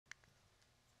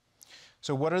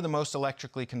So what are the most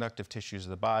electrically conductive tissues of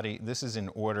the body? This is in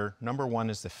order. Number 1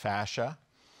 is the fascia.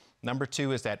 Number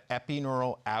 2 is that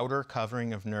epineural outer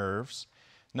covering of nerves.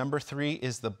 Number 3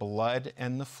 is the blood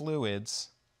and the fluids.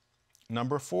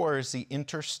 Number 4 is the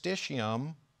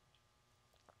interstitium.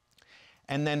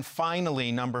 And then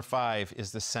finally, number 5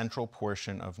 is the central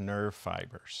portion of nerve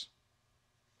fibers.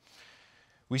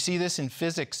 We see this in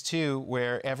physics too,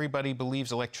 where everybody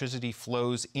believes electricity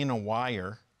flows in a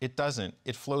wire. It doesn't.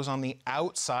 It flows on the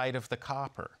outside of the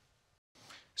copper.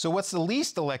 So what's the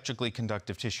least electrically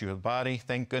conductive tissue of the body?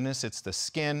 Thank goodness it's the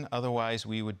skin. Otherwise,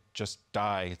 we would just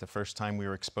die the first time we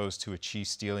were exposed to a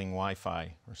cheese-stealing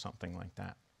Wi-Fi or something like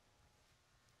that.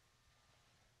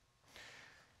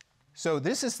 So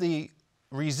this is the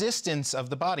resistance of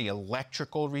the body,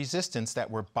 electrical resistance, that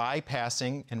we're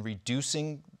bypassing and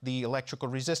reducing the electrical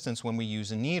resistance when we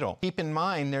use a needle. Keep in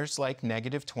mind there's like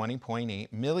negative 20.8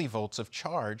 millivolts of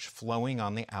charge flowing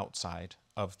on the outside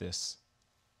of this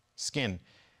skin.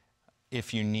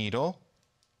 If you needle,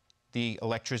 the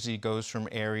electricity goes from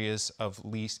areas of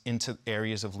least into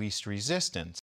areas of least resistance.